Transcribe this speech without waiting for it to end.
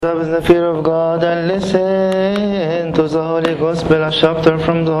Up in the fear of God and listen to the Holy Gospel, a chapter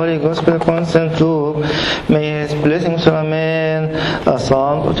from the Holy Gospel according to St. Luke. May His blessings, Amen. A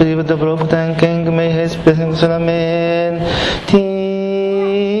psalm to David the prophet and King. May His blessings, Amen.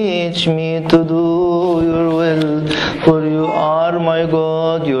 Teach me to do your will, for you are my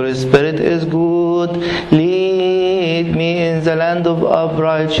God. Your spirit is good. Lead me in the land of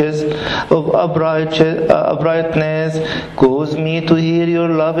uprightness. Cause me to hear your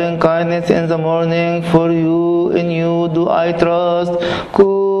loving kindness in the morning, for in you do I trust.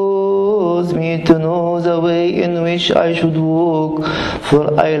 Cause me to know the way in which I should walk,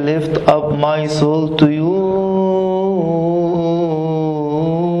 for I lift up my soul to you.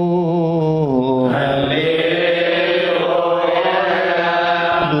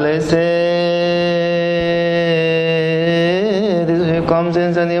 Comes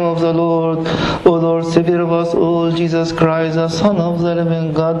in the name of the Lord, O Lord, Savior of us all, Jesus Christ, the Son of the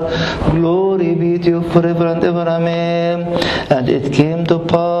living God. Glory be to you forever and ever, Amen. And it came to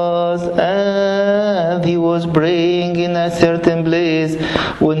pass, as he was praying in a certain place,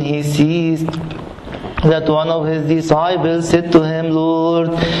 when he ceased, that one of his disciples said to him,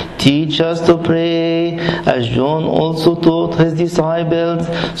 Lord, teach us to pray, as John also taught his disciples.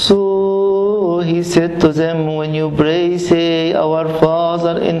 So he said to them, when you pray, say, Our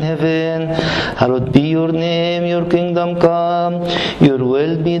Father in heaven, hallowed be your name, your kingdom come, your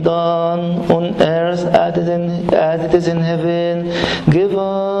will be done on earth as it is in heaven. Give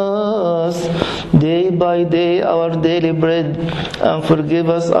us day by day our daily bread, and forgive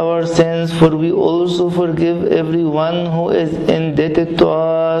us our sins, for we also forgive everyone who is indebted to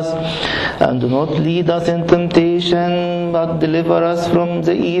us. And do not lead us in temptation, but deliver us from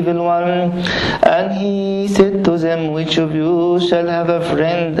the evil one. And he said to them, which of you shall have a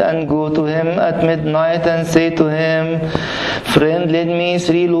friend and go to him at midnight and say to him, Friend, lend me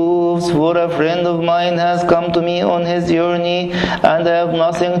 3 loaves, for a friend of mine has come to me on his journey, and I have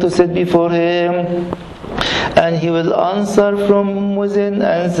nothing to set before him? And he will answer from within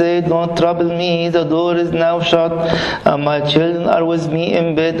and say, Don't trouble me, the door is now shut, and my children are with me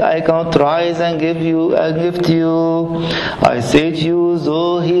in bed. I cannot rise and give to you. I say to you,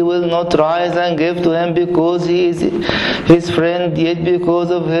 though he will not rise and give to him because he is his friend, yet because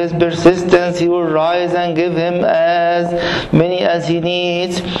of his persistence he will rise and give him as many as he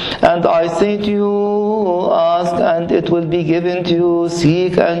needs. And I say to you, ask and it will be given to you,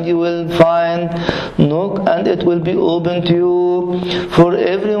 seek and you will find, knock and it will be open to you. For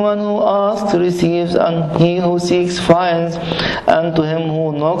everyone who asks receives, and he who seeks finds, and to him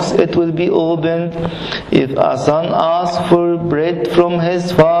who knocks it will be opened. If a son asks for bread from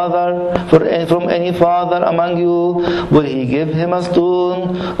his father, from any father among you, will he give him a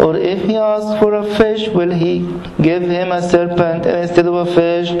stone? Or if he asks for a fish, will he give him a serpent instead of a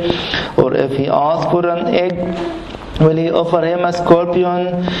fish? Or if he asks for an egg, will he offer him a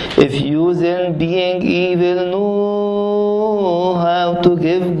scorpion? If you then, being evil, know how to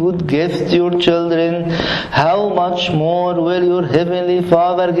give good gifts to your children, how much more will your heavenly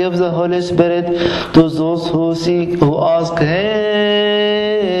Father give the Holy Spirit to those who ask Him?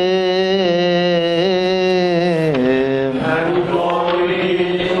 And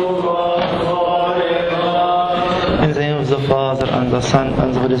glory to God forever. In the name of the Father, and the Son,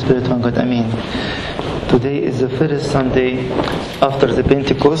 and the Holy Spirit, one God, Amen. Today is the first Sunday after the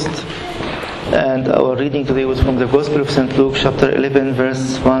Pentecost, and our reading today was from the Gospel of St. Luke, chapter 11,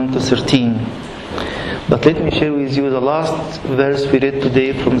 verse 1 to 13. But let me share with you the last verse we read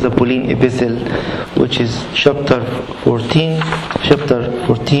today from the Pauline Epistle, which is chapter 14,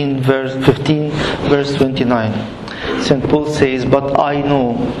 verse 15, verse 29. St. Paul says, But I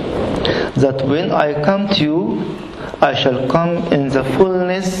know that when I come to you, I shall come in the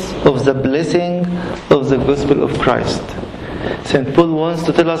fullness of the blessing of the gospel of Christ. St. Paul wants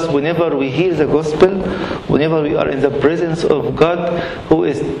to tell us, whenever we hear the gospel, whenever we are in the presence of God who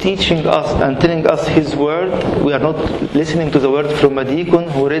is teaching us and telling us His word, we are not listening to the word from a deacon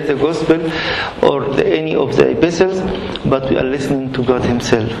who read the gospel or any of the epistles, but we are listening to God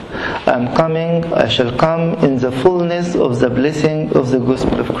Himself. I shall come in the fullness of the blessing of the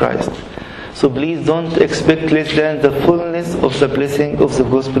gospel of Christ. So please don't expect less than the fullness of the blessing of the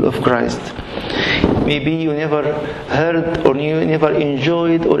gospel of Christ. Maybe you never heard or you never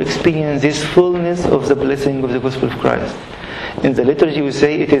enjoyed or experienced this fullness of the blessing of the gospel of Christ. In the liturgy we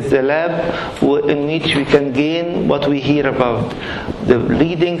say it is the lab in which we can gain what we hear about. The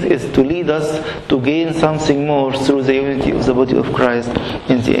leading is to lead us to gain something more through the unity of the body of Christ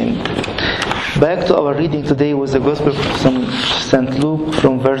in the end. Back to our reading today was the Gospel from St. Luke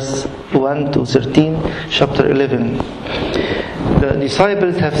from verse 1 to 13, chapter 11. the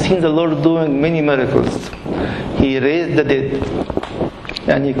disciples have seen the Lord doing many miracles. He raised the dead,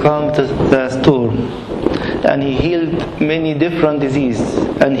 and He calmed the storm, and He healed many different diseases,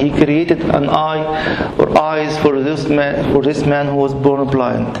 and He created an eye or eyes for this man who was born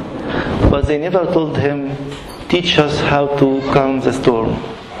blind. But they never told Him, teach us how to calm the storm.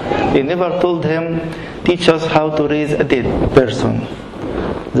 They never told Him, teach us how to raise a dead person.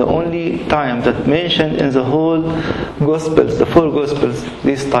 The only time that mentioned in the whole Gospels, the 4 Gospels,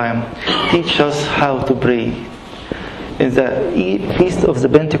 this time, teach us how to pray. In the feast of the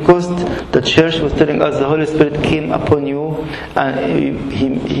Pentecost, the church was telling us the Holy Spirit came upon you, and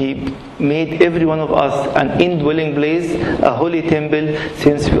He made every one of us an indwelling place, a holy temple,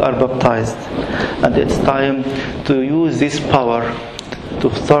 since we are baptized. And it's time to use this power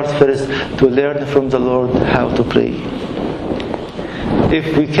to start first to learn from the Lord how to pray.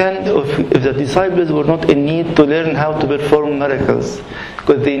 If the disciples were not in need to learn how to perform miracles,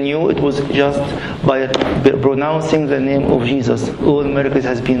 because they knew it was just by pronouncing the name of Jesus, all miracles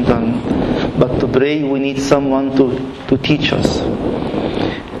has been done. But to pray, we need someone to teach us.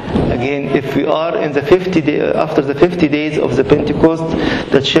 Again, if we are in the after the 50 days of the Pentecost,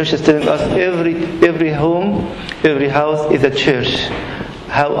 the church is telling us every home, every house is a church.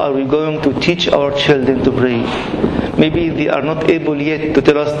 How are we going to teach our children to pray? Maybe they are not able yet to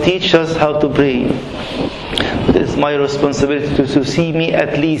tell us, teach us how to pray. It is my responsibility to see me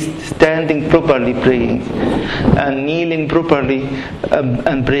at least standing properly praying and kneeling properly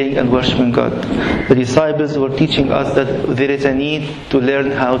and praying and worshiping God. The disciples were teaching us that there is a need to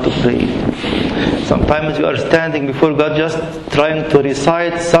learn how to pray. Sometimes we are standing before God just trying to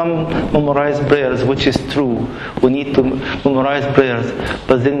recite some memorized prayers, which is true. We need to memorize prayers,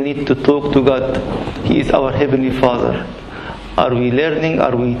 but then we need to talk to God. He is our Heavenly Father. Are we learning?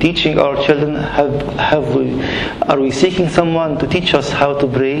 Are we teaching our children? Are we seeking someone to teach us how to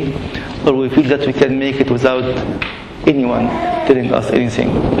pray? Or we feel that we can make it without anyone telling us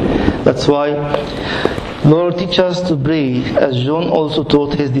anything? That's why, Lord, teach us to pray, as John also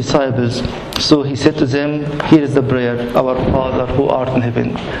taught his disciples. So he said to them, here is the prayer, our Father who art in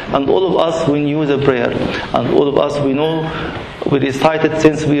heaven. And all of us, we knew the prayer. And all of us, we know, we recite it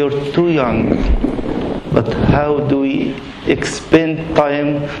since we were too young. But how do we expend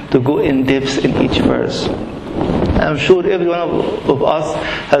time to go in depth in each verse? I'm sure every one of us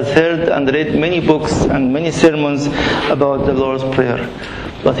has heard and read many books and many sermons about the Lord's Prayer.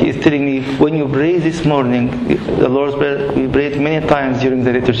 But He is telling me, when you pray this morning, the Lord's Prayer, we prayed many times during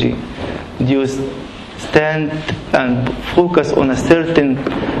the liturgy. Do you stand and focus on a certain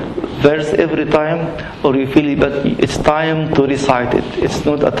verse every time, or you feel that it's time to recite it? It's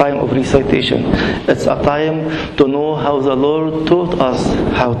not a time of recitation. It's a time to know how the Lord taught us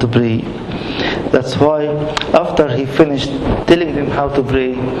how to pray. That's why after He finished telling them how to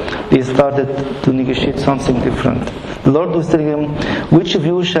pray, they started to negotiate something different. The Lord was telling them, which of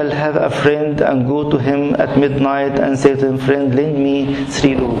you shall have a friend and go to him at midnight and say to him, friend, lend me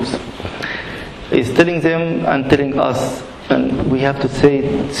 3 loaves? He's telling them and telling us, and we have to say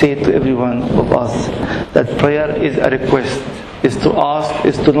it to every one of us, that prayer is a request, is to ask,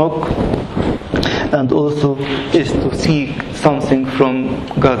 is to knock, and also is to seek something from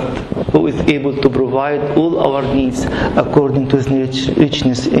God, who is able to provide all our needs according to His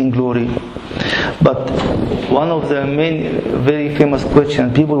richness in glory. But one of the main, very famous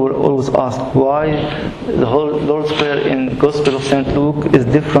questions people will always ask, why the whole Lord's Prayer in Gospel of St. Luke is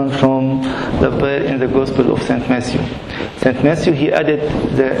different from the prayer in the Gospel of St. Matthew. St. Matthew, he added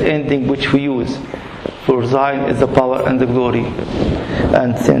the ending which we use, for thine is the power and the glory.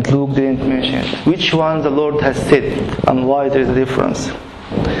 And St. Luke didn't mention it. Which one the Lord has said, and why there is a difference?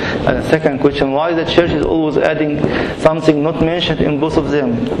 And the second question, why the church is always adding something not mentioned in both of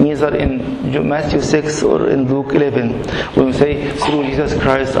them, neither in Matthew 6 or in Luke 11, when we say, through Jesus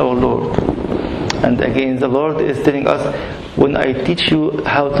Christ our Lord. And again, the Lord is telling us, when I teach you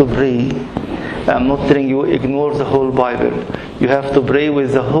how to pray, I'm not telling you ignore the whole Bible. You have to pray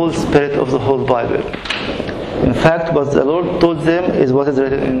with the whole spirit of the whole Bible. In fact, what the Lord told them is what is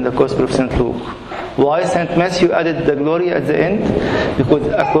written in the Gospel of St. Luke. Why St. Matthew added the glory at the end? Because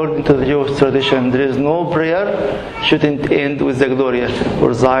according to the Jewish tradition, there is no prayer shouldn't end with the glory,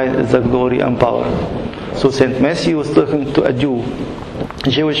 for thine is the glory and power. So St. Matthew was talking to a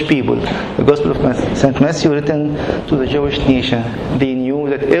Jewish people. The Gospel of St. Matthew written to the Jewish nation. They knew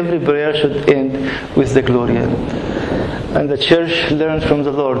that every prayer should end with the Gloria. And the church learned from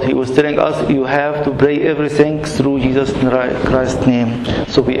the Lord. He was telling us, you have to pray everything through Jesus Christ's name.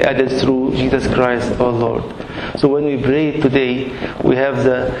 So we added through Jesus Christ our Lord. So when we pray today, we have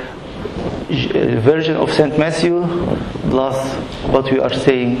the version of St. Matthew, plus what we are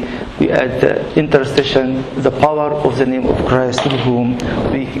saying, we add the intercession, the power of the name of Christ through whom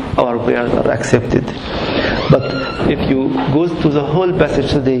our prayers are accepted. But if you go to the whole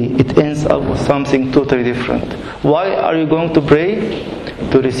passage today, it ends up with something totally different. Why are you going to pray?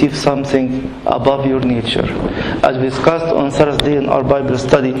 To receive something above your nature. As we discussed on Thursday in our Bible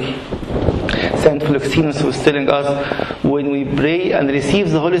study, St. Philoxenus was telling us, when we pray and receive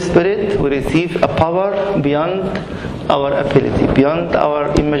the Holy Spirit, we receive a power beyond our ability, beyond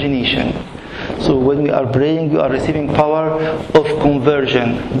our imagination. So when we are praying, we are receiving power of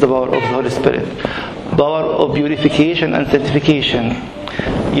conversion, the power of the Holy Spirit, power of purification and sanctification.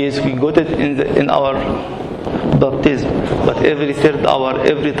 Yes, we got it in our baptism, but every third hour,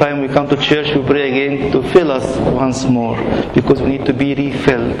 every time we come to church, we pray again to fill us once more, because we need to be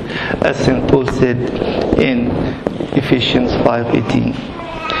refilled, as St. Paul said in Ephesians 5:18.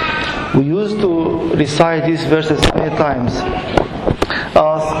 We used to recite these verses many times: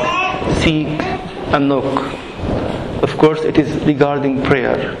 ask, seek, and knock. Of course, it is regarding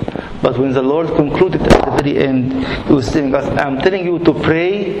prayer. But when the Lord concluded at the very end, He was telling us, I'm telling you to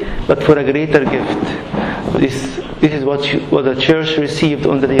pray, but for a greater gift. This is what the church received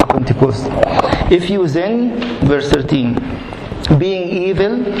on the day of Pentecost. If you then, verse 13, being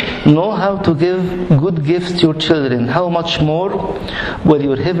evil, know how to give good gifts to your children, how much more will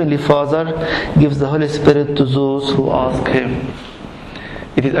your heavenly Father give the Holy Spirit to those who ask Him?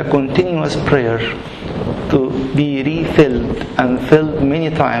 It is a continuous prayer to be refilled and filled many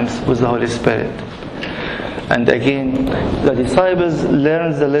times with the Holy Spirit. And again, the disciples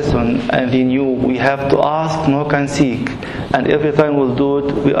learned the lesson, and they knew we have to ask, knock, and seek. And every time we'll do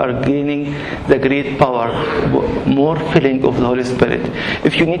it, we are gaining the great power, more filling of the Holy Spirit.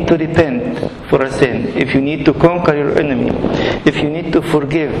 If you need to repent for a sin, if you need to conquer your enemy, if you need to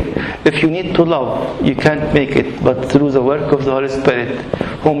forgive, if you need to love, you can't make it but through the work of the Holy Spirit,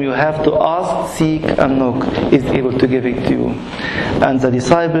 whom you have to ask, seek, and knock, is able to give it to you. And the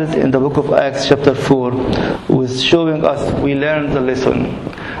disciples in the book of Acts chapter 4 was showing us we learned the lesson.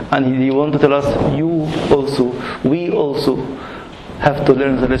 And he wanted to tell us, we also have to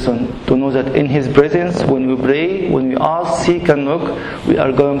learn the lesson, to know that in His presence, when we pray, when we ask, seek, and knock, we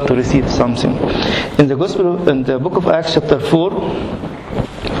are going to receive something. In the book of Acts chapter 4,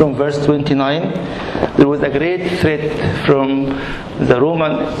 from verse 29, there was a great threat from the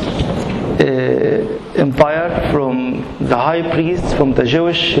Roman Empire, from the high priests, from the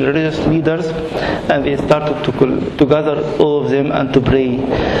Jewish religious leaders, and they started to gather all of them and to pray.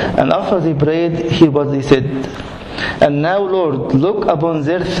 And after they prayed, hear what they said: and now, Lord, look upon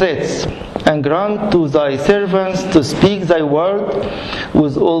their threats, and grant to thy servants to speak thy word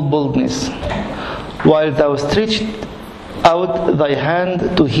with all boldness, while thou stretched out thy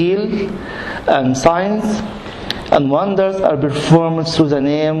hand to heal, and signs and wonders are performed through the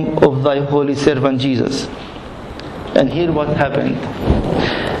name of thy holy servant Jesus. And hear what happened.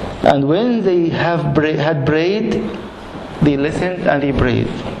 And when they had prayed, they listened and they prayed.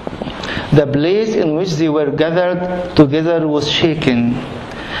 The place in which they were gathered together was shaken,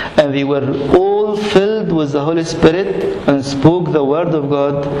 and they were all filled with the Holy Spirit and spoke the word of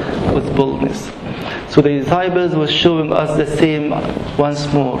God with boldness. So the disciples were showing us the same once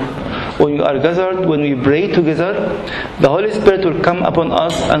more. When we are gathered, when we pray together, the Holy Spirit will come upon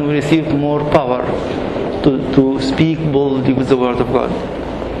us and we receive more power to speak boldly with the word of God.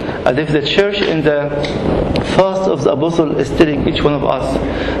 As if the church in the fast of the apostle is telling each one of us,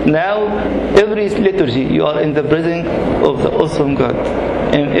 now every liturgy you are in the presence of the awesome God.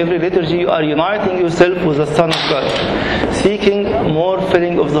 In every liturgy you are uniting yourself with the Son of God, seeking more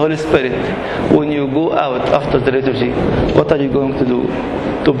filling of the Holy Spirit. When you go out after the liturgy, what are you going to do?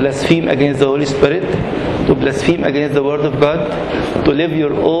 To blaspheme against the Holy Spirit? To blaspheme against the Word of God? To live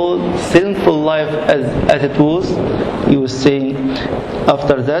your old sinful life as it was? He was saying,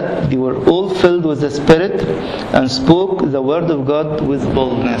 after that, they were all filled with the Spirit and spoke the Word of God with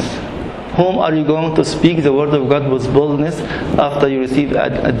boldness. Whom are you going to speak the Word of God with boldness after you receive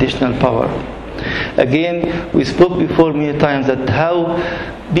additional power? Again, we spoke before many times that how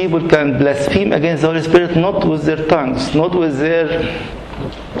people can blaspheme against the Holy Spirit, not with their tongues, not with their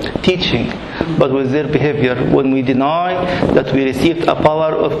teaching, but with their behavior. When we deny that we received a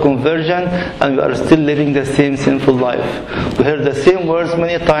power of conversion and we are still living the same sinful life. We heard the same words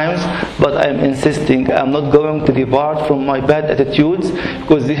many times, but I am insisting, I'm not going to depart from my bad attitudes,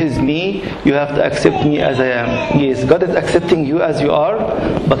 because this is me. You have to accept me as I am. Yes, God is accepting you as you are,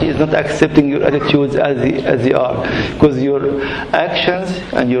 but He is not accepting your attitudes as they are, because your actions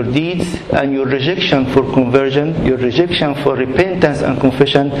and your deeds and your rejection for conversion, your rejection for repentance and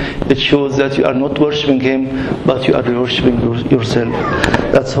confession, it shows that you are not worshiping Him, but you are worshiping yourself.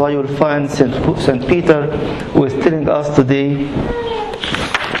 That's why you'll find St. Peter, who is telling us today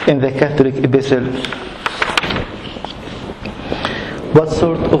in the Catholic Epistle, what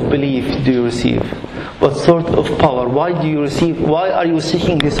sort of belief do you receive? What sort of power? Why do you receive? Why are you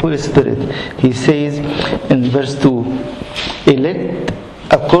seeking His Holy Spirit? He says in verse 2, elect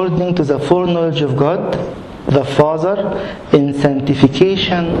according to the foreknowledge of God the Father in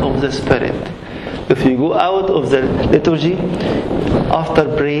sanctification of the Spirit. If we go out of the liturgy, after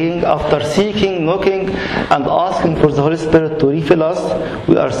praying, after seeking, knocking, and asking for the Holy Spirit to refill us,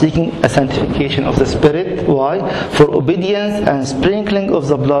 we are seeking a sanctification of the Spirit. Why? For obedience and sprinkling of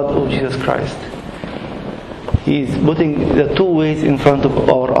the blood of Jesus Christ. He is putting the two ways in front of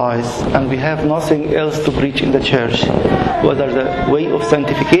our eyes, and we have nothing else to preach in the church, whether the way of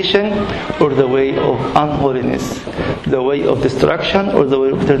sanctification or the way of unholiness, the way of destruction or the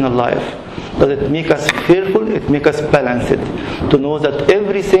way of eternal life. Does it make us fearful? It makes us balanced, to know that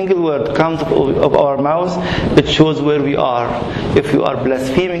every single word comes of our mouths, it shows where we are. If you are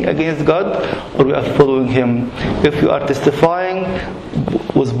blaspheming against God, or we are following Him. If you are testifying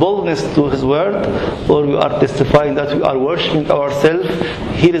with boldness to His word, or we are testifying that we are worshipping ourselves.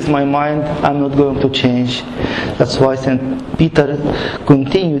 Here is my mind, I'm not going to change. That's why St. Peter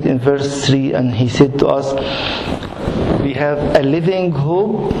continued in verse 3, and he said to us, we have a living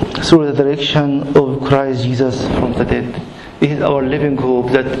hope through the resurrection of Christ Jesus from the dead. This is our living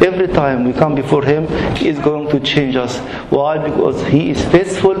hope, that every time we come before Him, He is going to change us. Why? Because He is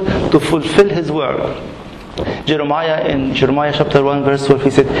faithful to fulfill His word. Jeremiah, in Jeremiah chapter 1 verse 12, he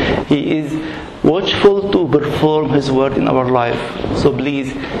said, He is watchful to perform His word in our life. So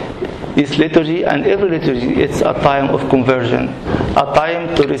please, this liturgy and every liturgy, it's a time of conversion, a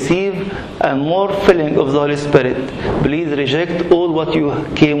time to receive a more filling of the Holy Spirit. Please reject all what you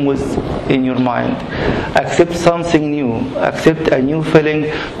came with in your mind. Accept something new. Accept a new filling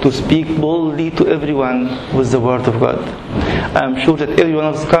to speak boldly to everyone with the Word of God. I'm sure that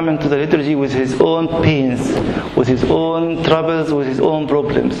everyone is coming to the liturgy with his own pains, with his own troubles, with his own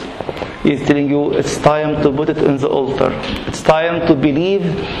problems. He is telling you it's time to put it on the altar. It's time to believe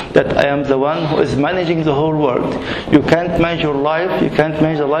that I am the one who is managing the whole world. You can't manage your life, you can't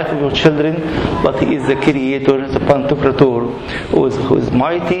manage the life of your children, but He is the Creator, the Pantocrator, who is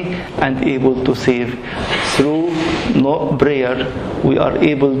mighty and able to save. Through prayer, we are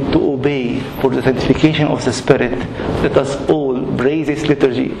able to obey for the sanctification of the Spirit. Let us all pray this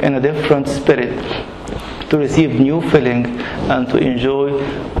liturgy in a different spirit, to receive new filling and to enjoy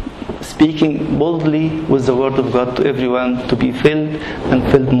speaking boldly with the word of God to everyone, to be filled and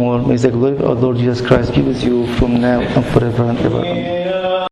filled more. May the glory of our Lord Jesus Christ be with you from now and forever and ever.